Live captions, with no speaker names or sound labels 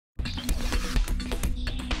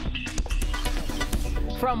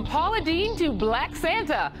From Paula Deen to Black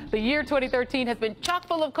Santa, the year 2013 has been chock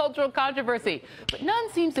full of cultural controversy, but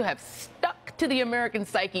none seems to have stuck to the American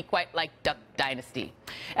psyche quite like Duck Dynasty.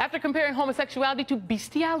 After comparing homosexuality to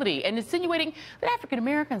bestiality and insinuating that African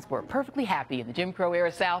Americans were perfectly happy in the Jim Crow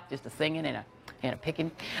era South, just a singing and a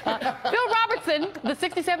picking, Phil Robertson, the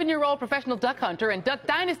 67-year-old professional duck hunter and Duck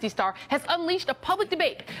Dynasty star, has unleashed a public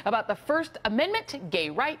debate about the First Amendment,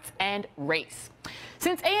 gay rights, and race.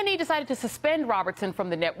 Since A&E decided to suspend Robertson from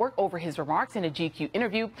the network over his remarks in a GQ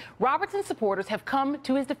interview, Robertson's supporters have come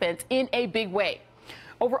to his defense in a big way.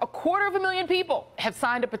 Over 250,000 people have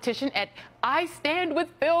signed a petition at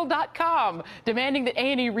IStandWithPhil.com demanding that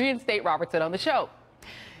A&E reinstate Robertson on the show.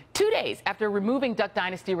 2 days after removing Duck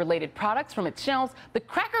Dynasty-related products from its shelves, the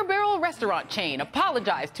Cracker Barrel restaurant chain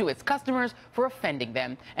apologized to its customers for offending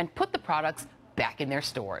them and put the products back in their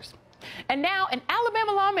stores. And now an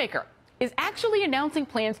Alabama lawmaker is actually announcing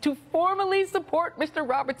plans to formally support Mr.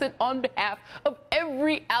 Robertson on behalf of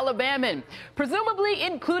every Alabaman, presumably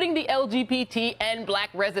including the LGBT and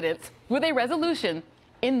black residents, with a resolution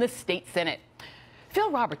in the state Senate.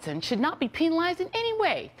 Phil Robertson should not be penalized in any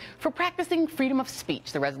way for practicing freedom of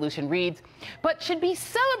speech, the resolution reads, but should be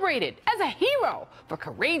celebrated as a hero for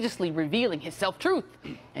courageously revealing his self-truth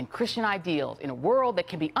and Christian ideals in a world that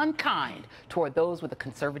can be unkind toward those with a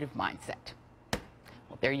conservative mindset.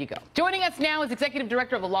 Well, there you go. Joining us now is Executive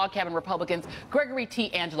Director of the Log Cabin Republicans, Gregory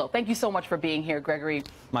T. Angelo. Thank you so much for being here, Gregory.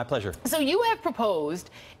 My pleasure. So you have proposed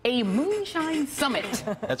a Moonshine Summit.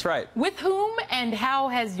 That's right. With whom and how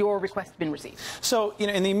has your request been received? So,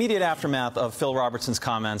 in the immediate aftermath of Phil Robertson's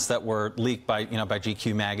comments that were leaked by, by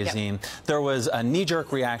GQ magazine, there was a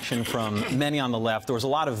knee-jerk reaction from many on the left. There was a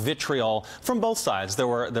lot of vitriol from both sides. There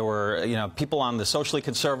were people on the socially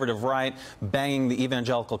conservative right banging the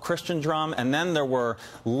evangelical Christian drum, and then there were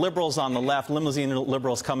liberals on the left, limousine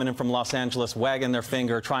liberals coming in from Los Angeles, wagging their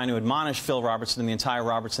finger, trying to admonish Phil Robertson and the entire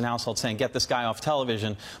Robertson household, saying, get this guy off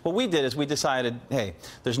television. What we did is we decided, hey,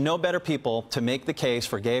 there's no better people to make the case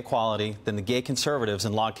for gay equality than the gay conservatives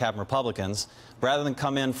and log cabin Republicans. Rather than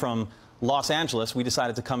come in from Los Angeles, we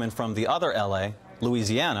decided to come in from the other LA,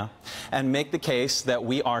 Louisiana, and make the case that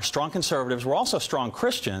we are strong conservatives. We're also strong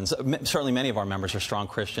Christians. Certainly many of our members are strong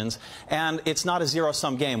Christians. And it's not a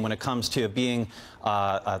zero-sum game when it comes to being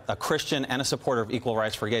a Christian and a supporter of equal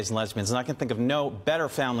rights for gays and lesbians. And I can think of no better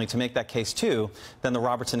family to make that case to than the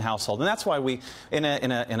Robertson household. And that's why we, in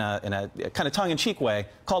a kind of tongue-in-cheek way,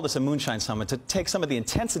 called this a Moonshine Summit, to take some of the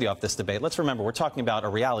intensity off this debate. Let's remember, we're talking about a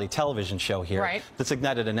reality television show here that's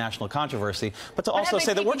ignited a national controversy. But to also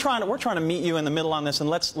say that we're trying to meet you in the middle on this, and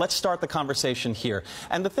let's start the conversation here.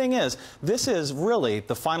 And the thing is, this is really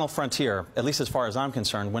the final frontier, at least as far as I'm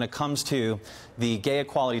concerned, when it comes to the gay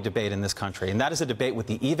equality debate in this country. And that is a debate with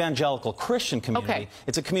the evangelical Christian community.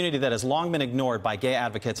 It's a community that has long been ignored by gay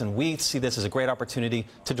advocates, and we see this as a great opportunity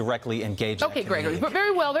to directly engage. Okay, Gregory, but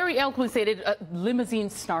very well, very eloquently stated, limousine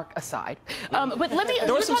snark aside. But let me...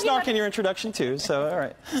 There was some snark in your introduction, too, so all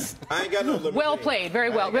right. I ain't got no limousine. Well played, very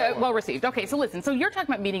well, well received. Okay, so listen, so you're talking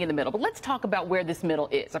about meeting in the middle, but let's talk about where this middle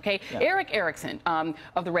is, okay? Eric Erickson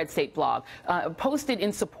of the Red State blog posted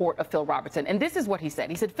in support of Phil Robertson, and this is what he said.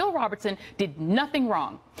 He said, Phil Robertson did nothing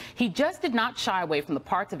wrong. He just did not shy away from the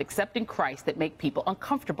parts of accepting Christ that make people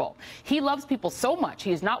uncomfortable. He loves people so much,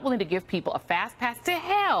 he is not willing to give people a fast pass to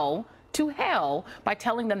hell by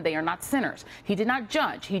telling them they are not sinners. He did not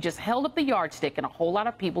judge. He just held up the yardstick, and a whole lot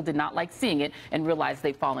of people did not like seeing it and realized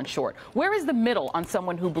they've fallen short. Where is the middle on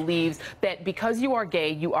someone who believes that because you are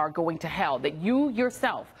gay, you are going to hell, that you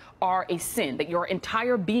yourself are a sin, that your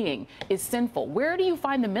entire being is sinful? Where do you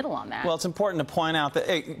find the middle on that? Well, it's important to point out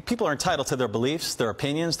that people are entitled to their beliefs, their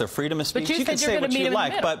opinions, their freedom of speech. But you can say what you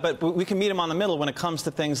like, but we can meet them on the middle when it comes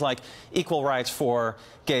to things like equal rights for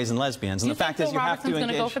gays and lesbians. And the fact is, you have to engage. Going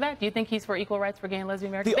to go for that? Do you think he's for equal rights for gay and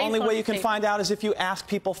lesbian Americans? The only way you can find out is if you ask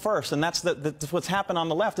people first, and that's what's happened on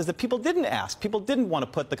the left, is that people didn't ask. People didn't want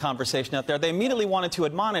to put the conversation out there. They immediately wanted to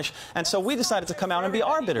admonish, and so we decided to come out and be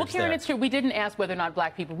arbiters. Well, Karen, it's true. We didn't ask whether or not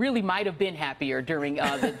black people really might have been happier during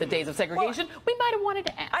the days of segregation. Well, we might have wanted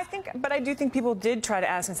to ask. But I do think people did try to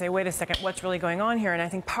ask and say, wait a second, what's really going on here? And I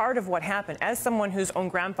think part of what happened, as someone whose own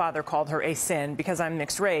grandfather called her a sin because I'm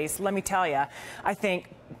mixed race, let me tell you, I think,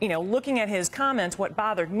 looking at his comments, what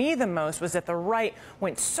bothered me the most was that the right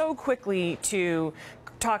went so quickly to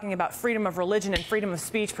talking about freedom of religion and freedom of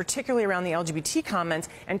speech, particularly around the LGBT comments,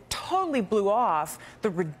 and totally blew off the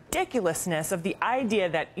ridiculousness of the idea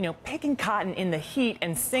that, picking cotton in the heat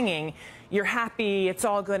and singing, you're happy, it's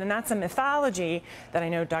all good. And that's a mythology that I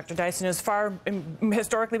know Dr. Dyson knows far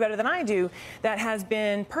historically better than I do, that has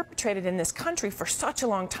been perpetrated in this country for such a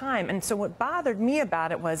long time. And so what bothered me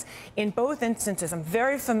about it was, in both instances, I'm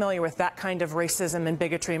very familiar with that kind of racism and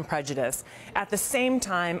bigotry and prejudice. At the same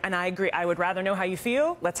time, and I agree, I would rather know how you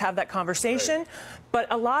feel. Let's have that conversation. Right. But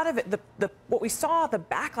a lot of it, what we saw, the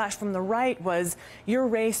backlash from the right was, you're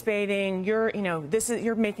race baiting, you're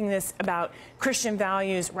making this about Christian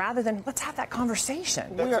values, rather than let's have that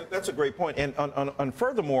conversation. That's a great point. And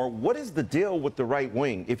furthermore, what is the deal with the right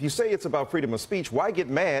wing? If you say it's about freedom of speech, why get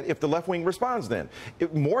mad if the left wing responds then?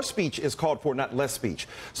 More speech is called for, not less speech.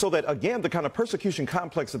 So that, again, the kind of persecution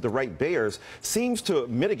complex that the right bears seems to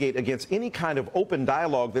mitigate against any kind of open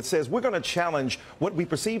dialogue that says we're going to challenge what we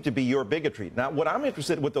perceive to be your bigotry. Now, what I'm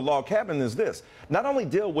interested with the log cabin is this. Not only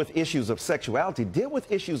deal with issues of sexuality, deal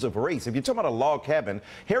with issues of race. If you're talking about a log cabin,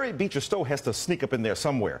 Harriet Beecher Stowe has to sneak up in there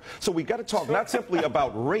somewhere. So we got to talk not simply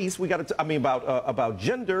about race, we got to, about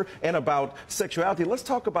gender and about sexuality. Let's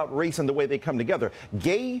talk about race and the way they come together.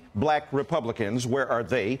 Gay black Republicans, where are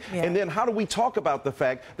they? Yeah. And then how do we talk about the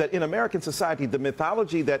fact that in American society, the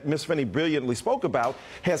mythology that Ms. Finney brilliantly spoke about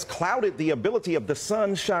has clouded the ability of the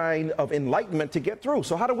sunshine of enlightenment to get through.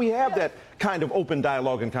 So how do we have that kind of open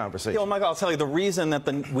dialogue and conversation? Well, Michael, I'll tell you, the reason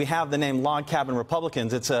that we have the name Log Cabin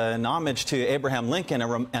Republicans, it's an homage to Abraham Lincoln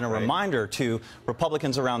and a reminder to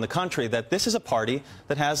Republicans around the country that this is a party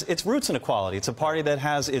that has its roots in equality. It's a party that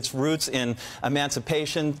has its roots in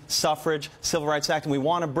emancipation, suffrage, Civil Rights Act, and we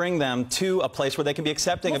want to bring them to a place where they can be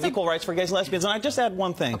accepting of equal rights for gays and lesbians. And I just add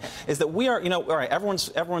one thing, is that we are, all right,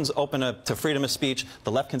 everyone's open to freedom of speech.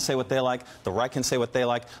 The left can say what they like. The right can say what they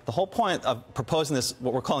like. The whole point of proposing this,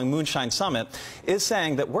 what we're calling Moonshine Summit, is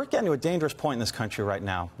saying that we're getting to a dangerous point in this country right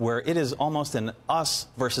now where it is almost an us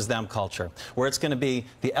versus them culture, where it's going to be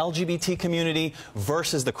the LGBT community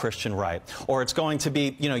versus the Christian right, or it's going to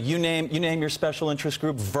be, you name your special interest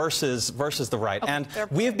group versus the right. Okay, and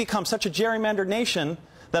we have become such a gerrymandered nation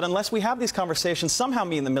that unless we have these conversations, somehow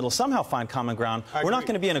meet in the middle, somehow find common ground, we're not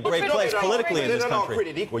going to be in a great place politically in this country.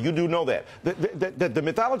 Created equal. You do know that. The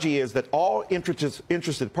mythology is that all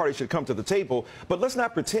interested parties should come to the table, but let's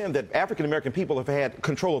not pretend that African-American people have had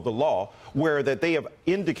control of the law, where that they have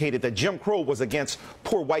indicated that Jim Crow was against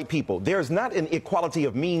poor white people. There's not an equality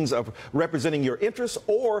of means of representing your interests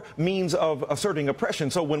or means of asserting oppression.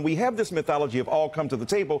 So when we have this mythology of all come to the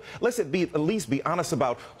table, let's at least be honest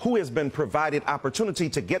about who has been provided opportunity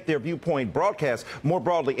to get their viewpoint broadcast more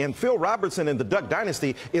broadly. And Phil Robertson in the Duck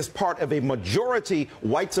Dynasty is part of a majority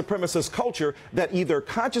white supremacist culture that either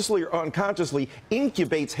consciously or unconsciously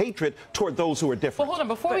incubates hatred toward those who are different. Well, hold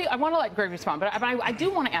on. I want to let Greg respond, but I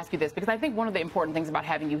do want to ask you this, because I think one of the important things about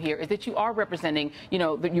having you here is that you are representing,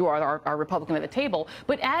 that you are our Republican at the table,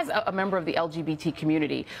 but as a member of the LGBT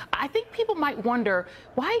community, I think people might wonder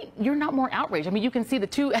why you're not more outraged. I mean, you can see the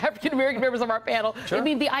two African-American members of our panel. Sure. I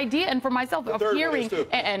mean, the idea, and for myself, of hearing...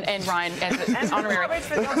 And Ryan as an honorary.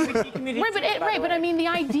 Right, but I mean, the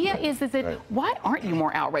idea is that why aren't you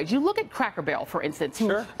more outraged? You look at Cracker Barrel, for instance, who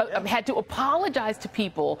had to apologize to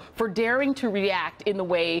people for daring to react in the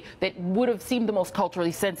way that would have seemed the most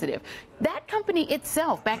culturally sensitive. That company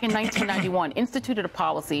itself, back in 1991, instituted a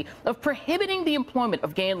policy of prohibiting the employment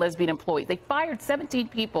of gay and lesbian employees. They fired 17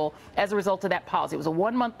 people as a result of that policy. It was a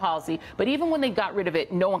one-month policy, but even when they got rid of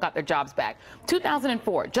it, no one got their jobs back.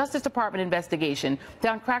 2004, Justice Department investigation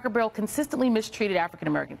found Cracker Barrel consistently mistreated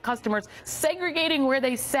African-American customers, segregating where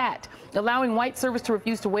they sat, allowing white servers to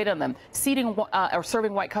refuse to wait on them, seating or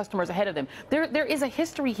serving white customers ahead of them. There is a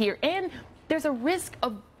history here, and there's a risk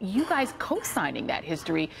of you guys co-signing that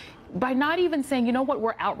history by not even saying, you know what,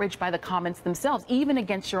 we're outraged by the comments themselves, even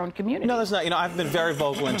against your own community. No, there's not. I've been very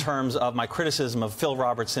vocal in terms of my criticism of Phil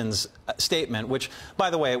Robertson's statement, which, by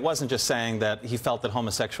the way, it wasn't just saying that he felt that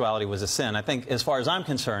homosexuality was a sin. I think, as far as I'm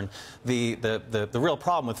concerned, the real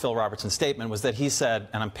problem with Phil Robertson's statement was that he said,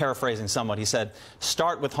 and I'm paraphrasing somewhat, he said,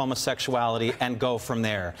 start with homosexuality and go from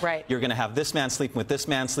there. Right. You're going to have this man sleeping with this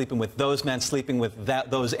man, sleeping with those men, sleeping with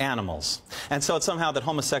those animals. And so it's somehow that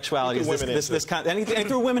homosexuality is this kind, and he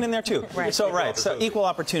threw women in there too. Right. So equal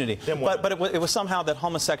opportunity. But it was somehow that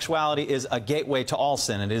homosexuality is a gateway to all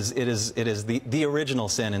sin. It is the original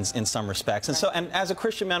sin in some respects. And so, and as a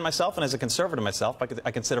Christian man myself, and as a conservative myself,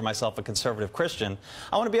 I consider myself a conservative Christian.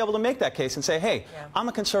 I want to be able to make that case and say, hey, I'm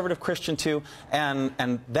a conservative Christian too,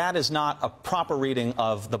 and that is not a proper reading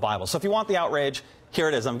of the Bible. So if you want the outrage, here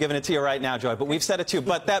it is. I'm giving it to you right now, Joy. But we've said it too.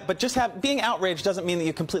 But just being outraged doesn't mean that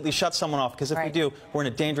you completely shut someone off. Because if we do, we're in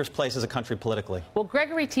a dangerous place as a country politically. Well,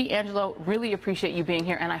 Gregory T. Angelo, really appreciate you being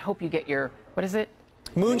here, and I hope you get your, what is it?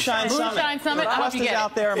 Moonshine Summit. Moonshine Summit. I hope you get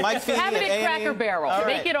out there. Mike Have it at Cracker Barrel. All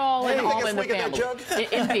right. Make it all in the family.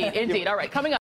 Indeed, indeed. All right, coming up.